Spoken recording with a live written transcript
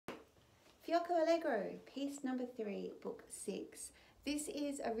Fiocco Allegro, piece number 3, book 6. This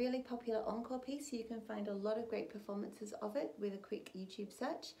is a really popular encore piece, so you can find a lot of great performances of it with a quick YouTube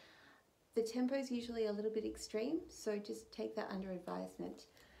search. The tempo is usually a little bit extreme, so just take that under advisement.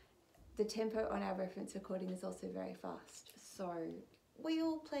 The tempo on our reference recording is also very fast, so we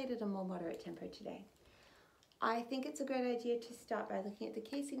all played at a more moderate tempo today. I think it's a great idea to start by looking at the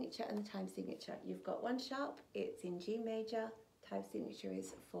key signature and the time signature. You've got one sharp, it's in G major, time signature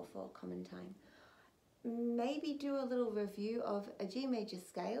is 4/4 common time. Maybe do a little review of a G major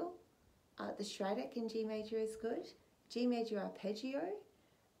scale. The Schradek in G major is good. G major arpeggio,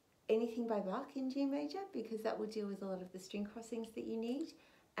 anything by Bach in G major, because that will deal with a lot of the string crossings that you need.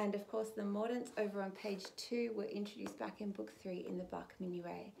 And of course the mordants over on page 2 were introduced back in book 3 in the Bach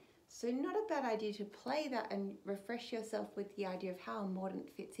minuet. So not a bad idea to play that and refresh yourself with the idea of how a mordant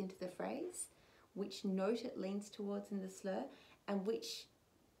fits into the phrase, which note it leans towards in the slur, and which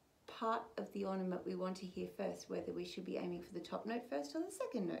part of the ornament we want to hear first, whether we should be aiming for the top note first or the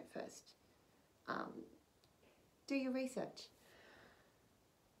second note first. Do your research.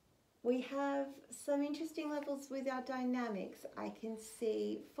 We have some interesting levels with our dynamics. I can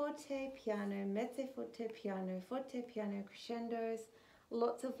see forte, piano, mezzo forte, piano, crescendos,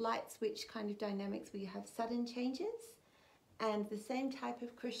 lots of light switch kind of dynamics where you have sudden changes, and the same type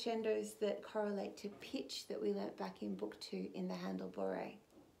of crescendos that correlate to pitch that we learnt back in book 2 in the Handel Boré.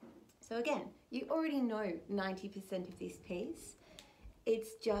 So again, you already know 90% of this piece.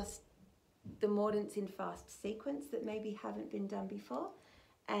 It's just the mordants in fast sequence that maybe haven't been done before,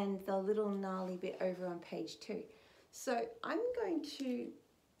 and the little gnarly bit over on page 2. So I'm going to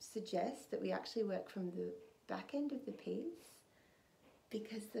suggest that we actually work from the back end of the piece,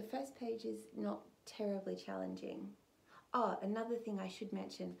 because the first page is not terribly challenging. Oh, another thing I should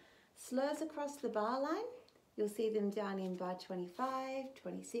mention, slurs across the bar line, you'll see them down in bar 25,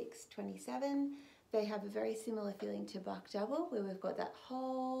 26, 27. They have a very similar feeling to Bach double, where we've got that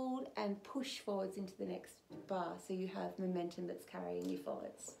hold and push forwards into the next bar, so you have momentum that's carrying you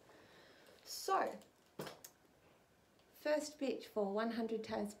forwards. So, first bit for 100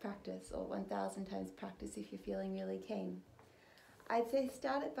 times practice, or 1,000 times practice if you're feeling really keen. I'd say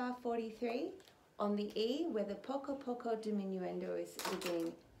start at bar 43 on the E, where the poco poco diminuendo is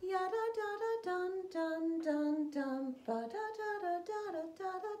beginning. Ya da da da dun dun dun dun, ba da da da da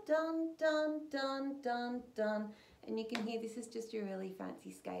da da dun dun dun dun dun. And you can hear this is just a really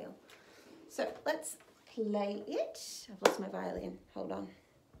fancy scale. So let's play it. I've lost my violin. Hold on.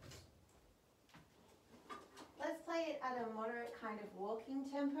 Let's play it at a moderate kind of walking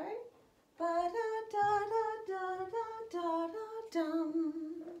tempo. Ba da da da da da da dum.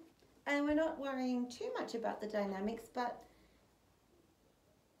 And we're not worrying too much about the dynamics, but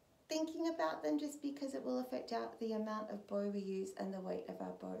thinking about them just because it will affect the amount of bow we use and the weight of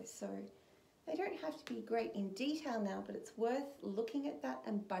our bow. So they don't have to be great in detail now, but it's worth looking at that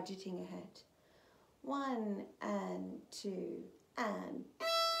and budgeting ahead. 1 and 2 and...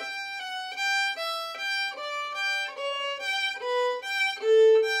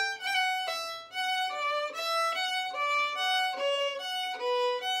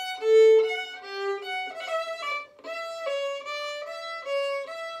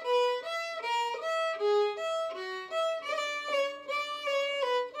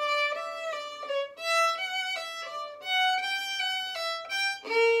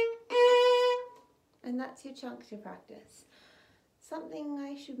 That's your chunk to practice. Something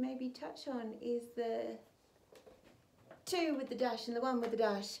I should maybe touch on is the 2 with the dash and the 1 with the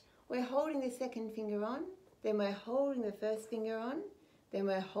dash. We're holding the second finger on, then we're holding the first finger on, then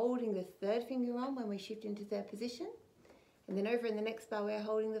we're holding the third finger on when we shift into third position, and then over in the next bar we're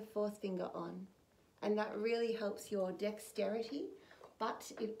holding the fourth finger on. And that really helps your dexterity,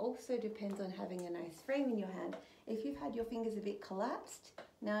 but it also depends on having a nice frame in your hand. If you've had your fingers a bit collapsed,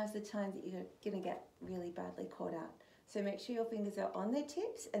 now is the time that you're going to get really badly caught out. So make sure your fingers are on their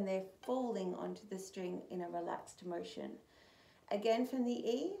tips and they're falling onto the string in a relaxed motion. Again from the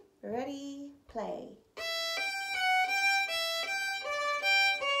E, ready, play.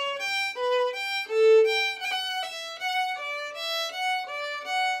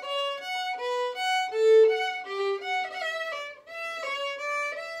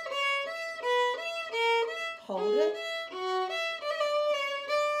 Hold it.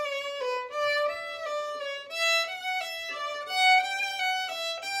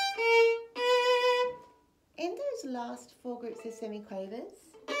 In those last 4 groups of semiquavers,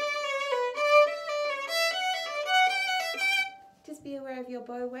 just be aware of your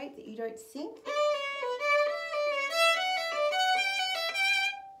bow weight, that you don't sink.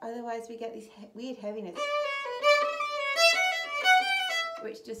 Otherwise we get this weird heaviness.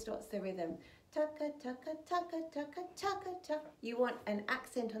 which distorts the rhythm. Taka, taka, taka, taka, taka, taka. You want an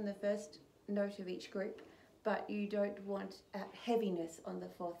accent on the first note of each group, but you don't want heaviness on the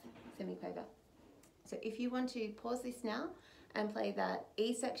fourth semiquaver. So if you want to pause this now and play that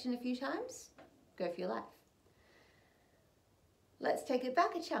E section a few times, go for your life. Let's take it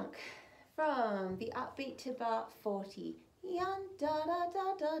back a chunk from the upbeat to bar 40. Yan da da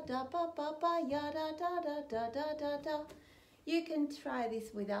da da da ba ba ba ya da da da da da da da. You can try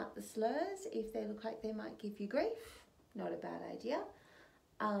this without the slurs if they look like they might give you grief. Not a bad idea.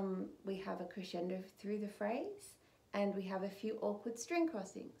 We have a crescendo through the phrase, and we have a few awkward string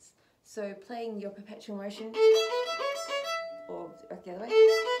crossings. So playing your perpetual motion, or the other way,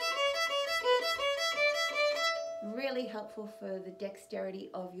 really helpful for the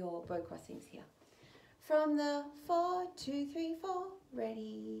dexterity of your bow crossings here. From the 4, 2, 3, 4,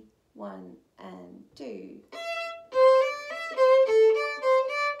 ready, 1 and 2.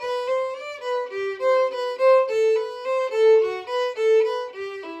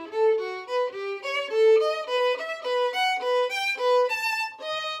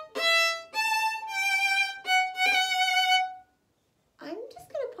 I'm just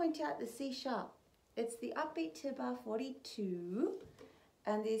going to point out the C sharp. It's the upbeat to bar 42,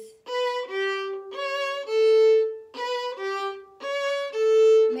 and this.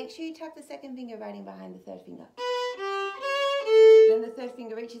 Make sure you tuck the second finger right in behind the third finger. Then the third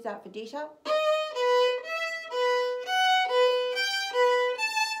finger reaches out for D sharp.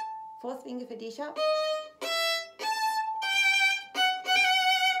 Fourth finger for D sharp.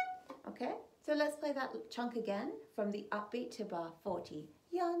 Okay, so let's play that chunk again from the upbeat to bar 40.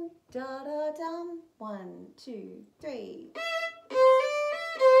 Yan da da dum. 1, 2, 3.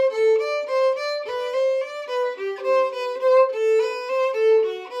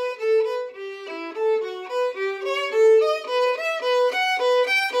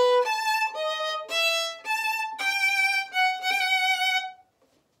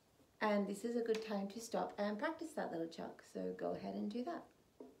 And this is a good time to stop and practice that little chunk, so go ahead and do that.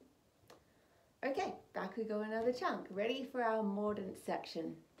 Okay, back we go another chunk, ready for our mordant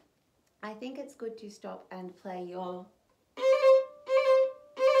section. I think it's good to stop and play your...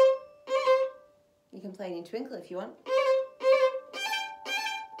 You can play it in twinkle if you want.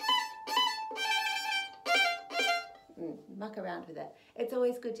 Muck around with it. It's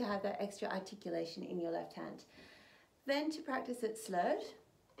always good to have that extra articulation in your left hand. Then to practice it slurred.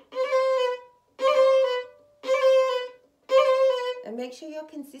 And make sure you're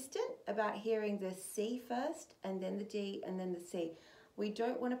consistent about hearing the C first, and then the D, and then the C. We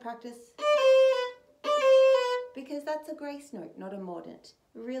don't want to practice because that's a grace note, not a mordant.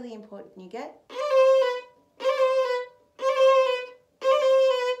 Really important you get.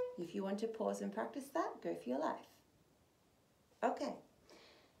 If you want to pause and practice that, go for your life. Okay,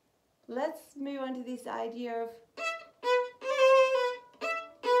 let's move on to this idea of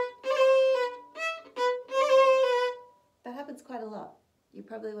that happens quite a lot. You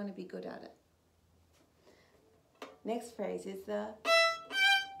probably want to be good at it. Next phrase is the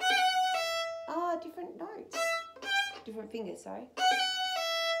different notes. Different fingers, sorry.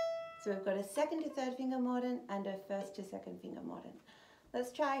 So we've got a second to third finger mordant and a first to second finger mordant.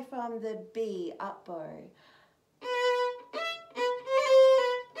 Let's try from the B up bow.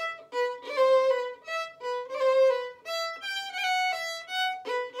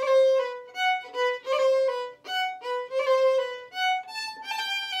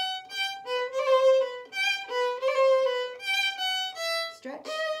 Stretch,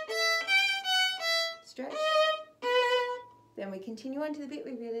 stretch. Then we continue on to the bit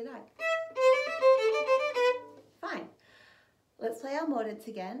we really like. Fine. Let's play our mordants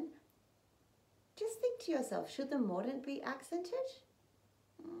again. Just think to yourself, should the mordant be accented?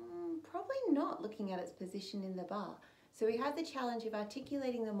 Probably not, looking at its position in the bar. So we have the challenge of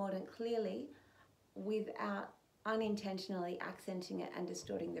articulating the mordant clearly without unintentionally accenting it and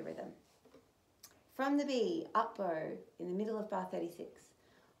distorting the rhythm. From the B, up bow, in the middle of bar 36.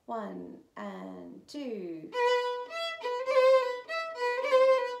 1 and 2.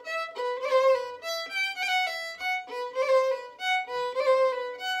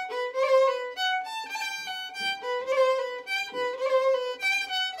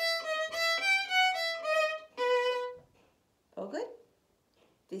 All good?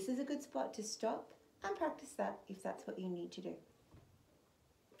 This is a good spot to stop and practice that if that's what you need to do.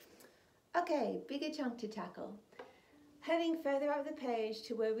 Okay, bigger chunk to tackle. Heading further up the page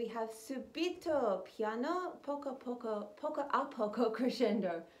to where we have subito, piano, poco poco, poco a poco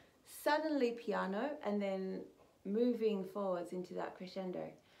crescendo. Suddenly piano, and then moving forwards into that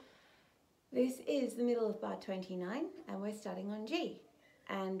crescendo. This is the middle of bar 29, and we're starting on G.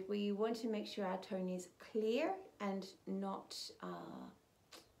 And we want to make sure our tone is clear and not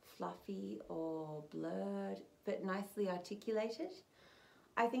fluffy or blurred, but nicely articulated.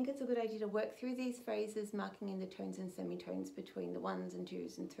 I think it's a good idea to work through these phrases, marking in the tones and semitones between the 1s and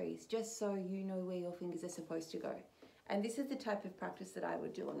 2s and 3s, just so you know where your fingers are supposed to go. And this is the type of practice that I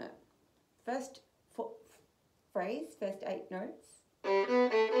would do on it. First phrase, first 8 notes.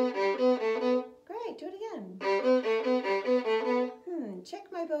 Great, do it again.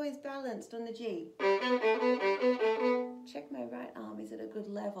 Check my bow is balanced on the G. Check my right arm is at a good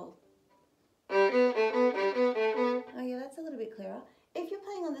level. Oh yeah, that's a little bit clearer. If you're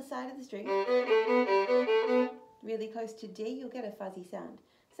playing on the side of the string, really close to D, you'll get a fuzzy sound.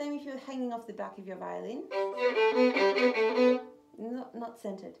 Same if you're hanging off the back of your violin, not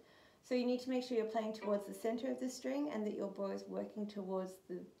centered. So you need to make sure you're playing towards the center of the string and that your bow is working towards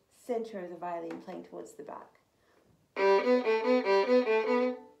the center of the violin, playing towards the back.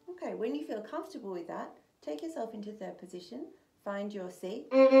 Okay, when you feel comfortable with that, take yourself into 3rd position, find your C,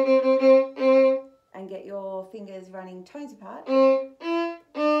 and get your fingers running tones apart.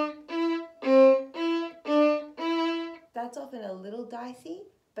 That's often a little dicey,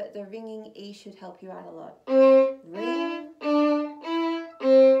 but the ringing E should help you out a lot. Ring.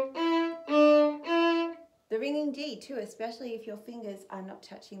 The ringing D too, especially if your fingers are not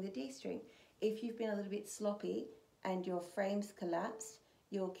touching the D string. If you've been a little bit sloppy and your frame's collapsed,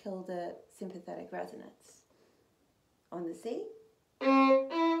 you'll kill the sympathetic resonance. On the C.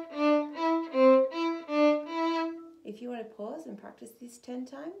 If you want to pause and practice this 10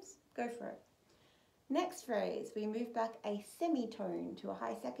 times, go for it. Next phrase, we move back a semitone to a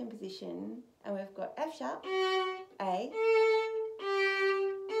high 2nd position, and we've got F sharp, A,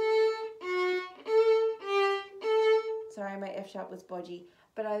 sorry my F sharp was bodgy,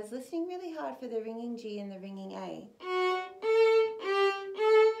 but I was listening really hard for the ringing G and the ringing A.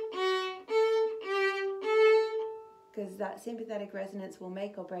 Because that sympathetic resonance will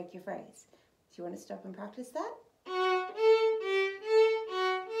make or break your phrase. Do you want to stop and practice that?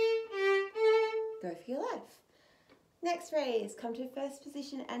 Go for your life. Next phrase, come to 1st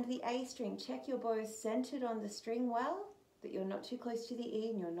position and the A string. Check your bow is centered on the string well, that you're not too close to the E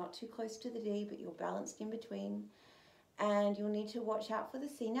and you're not too close to the D, but you're balanced in between. And you'll need to watch out for the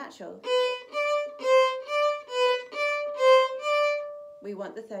C natural. We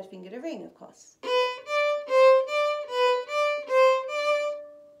want the 3rd finger to ring, of course.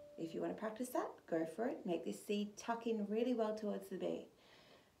 If you want to practice that, go for it. Make this C tuck in really well towards the B.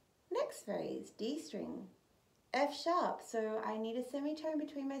 Next phrase, D string, F sharp. So I need a semitone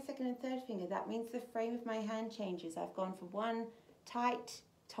between my 2nd and 3rd finger. That means the frame of my hand changes. I've gone from one tight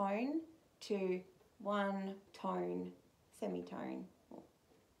tone to one tone semitone.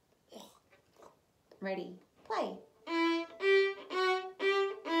 Ready, play.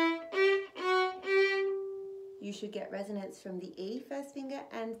 You should get resonance from the E 1st finger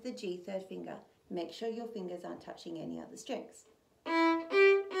and the G 3rd finger. Make sure your fingers aren't touching any other strings.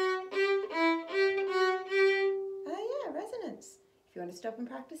 Resonance. If you want to stop and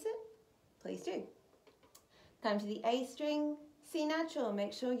practice it, please do. Come to the A string, C natural.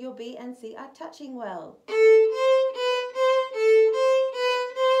 Make sure your B and C are touching well.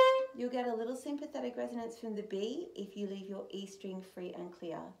 You'll get a little sympathetic resonance from the B if you leave your E string free and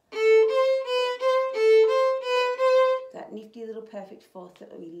clear. That nifty little perfect 4th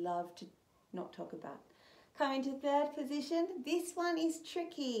that we love to not talk about. Coming to 3rd position, this one is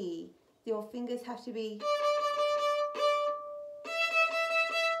tricky. Your fingers have to be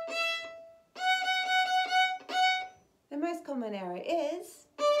the most common error is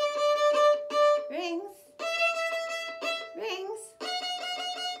rings, rings.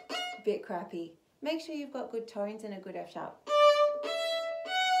 Bit crappy. Make sure you've got good tones and a good F sharp.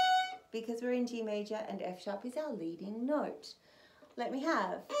 Because we're in G major and F sharp is our leading note. Let me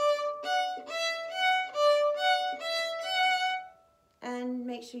have. And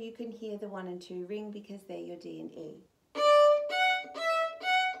make sure you can hear the 1 and 2 ring because they're your D and E.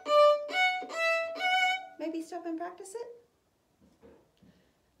 Maybe stop and practice it.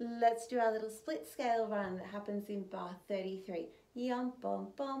 Let's do our little split scale run that happens in bar 33. Yum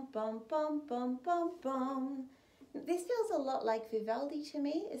bum bum bum bum bum bum bum. This feels a lot like Vivaldi to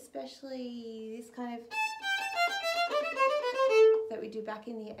me, especially this kind of that we do back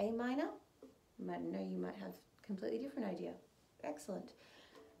in the A minor. I know you might have a completely different idea. Excellent.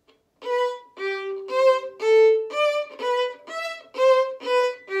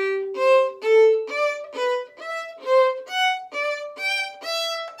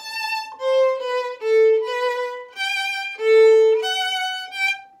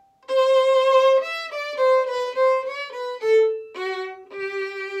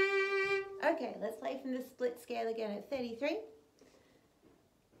 Okay, let's play from the split scale again at 33.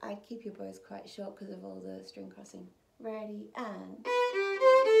 I'd keep your bows quite short because of all the string crossing. Ready, and...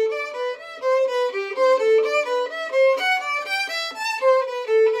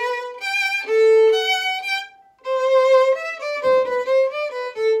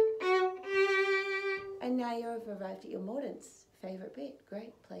 And now you've arrived at your mordants. Favourite bit.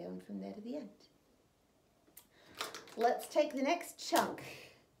 Great. Play on from there to the end. Let's take the next chunk.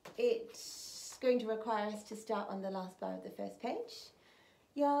 It's going to require us to start on the last bar of the first page.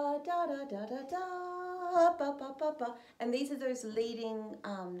 Ya da da da da da ba ba ba ba. And these are those leading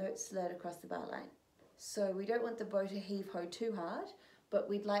notes slurred across the bar line. So we don't want the bow to heave-ho too hard, but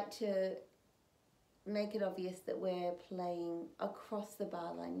we'd like to make it obvious that we're playing across the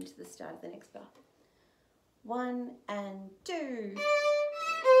bar line into the start of the next bar. 1 and 2.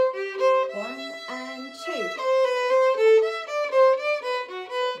 1 and 2.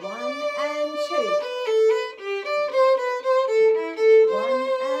 1 and 2. 1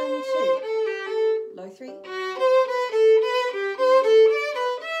 and 2. Low 3.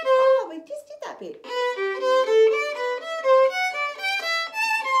 Oh, we just did that bit.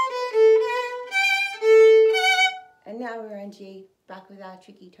 And now we're on G, back with our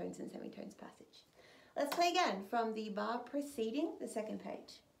tricky tones and semitones passage. Let's play again from the bar preceding the second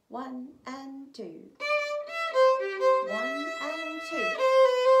page. 1 and 2. 1 and 2.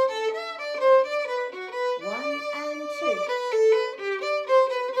 1 and 2.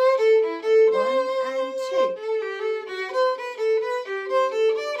 1 and 2.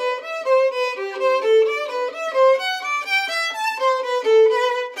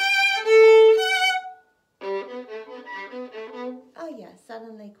 Oh yeah,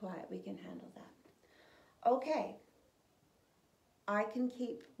 suddenly quiet, we can handle that. Okay, I can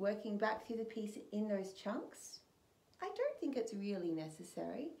keep working back through the piece in those chunks. I don't think it's really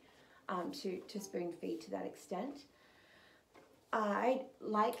necessary to spoon feed to that extent. I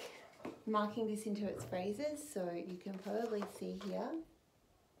like marking this into its phrases, so you can probably see here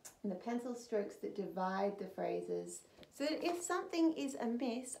the pencil strokes that divide the phrases, so that if something is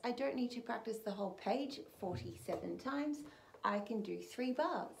amiss, I don't need to practice the whole page 47 times. I can do 3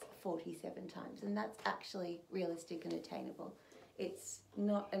 bars 47 times, and that's actually realistic and attainable. It's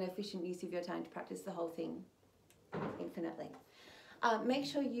not an efficient use of your time to practice the whole thing infinitely. Make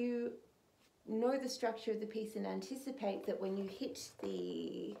sure you know the structure of the piece and anticipate that when you hit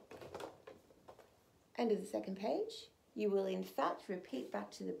the end of the second page, you will in fact repeat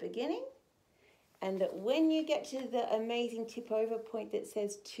back to the beginning, and that when you get to the amazing tip over point that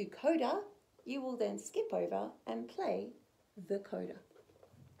says to coda, you will then skip over and play the coda.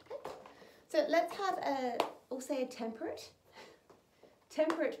 Okay. So let's have we'll say a temperate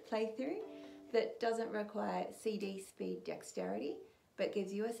playthrough that doesn't require CD speed dexterity, but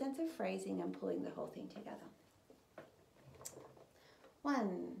gives you a sense of phrasing and pulling the whole thing together.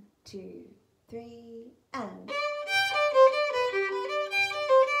 1, 2, 3, and...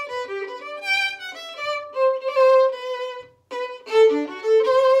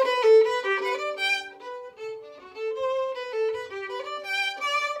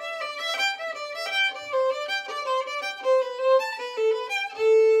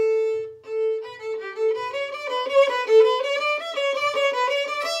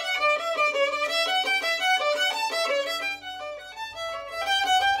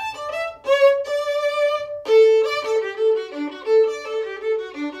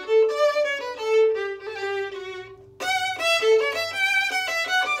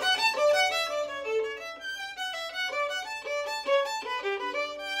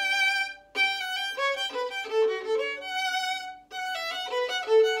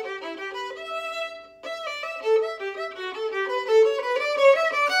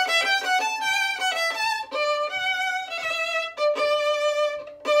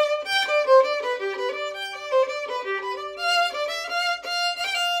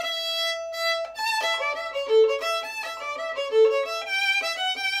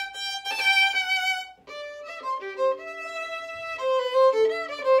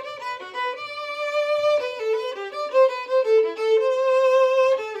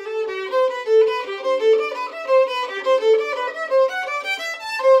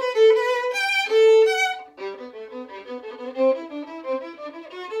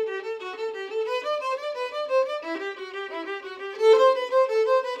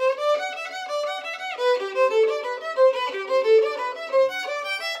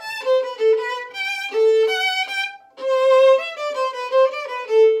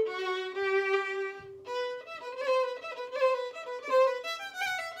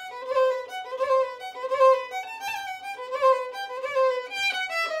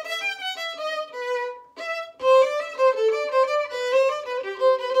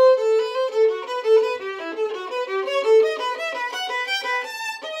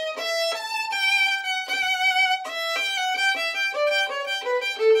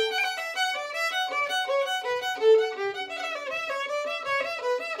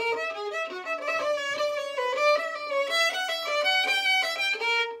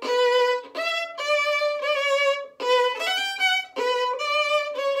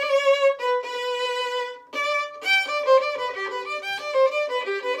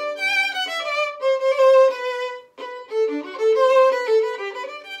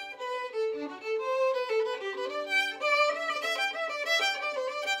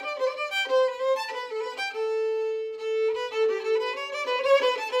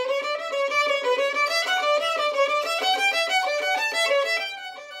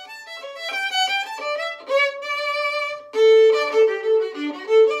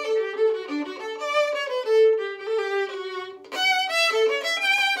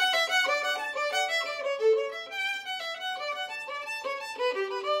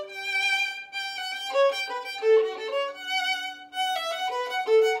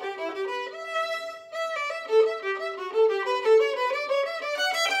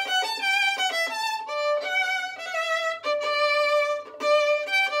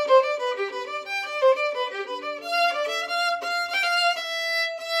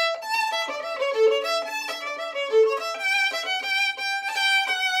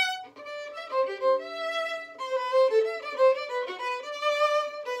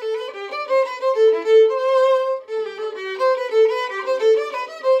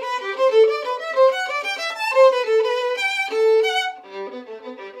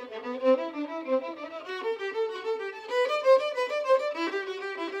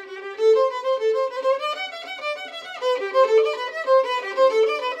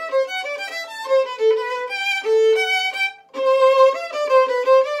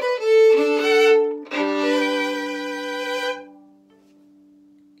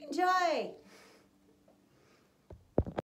 Enjoy!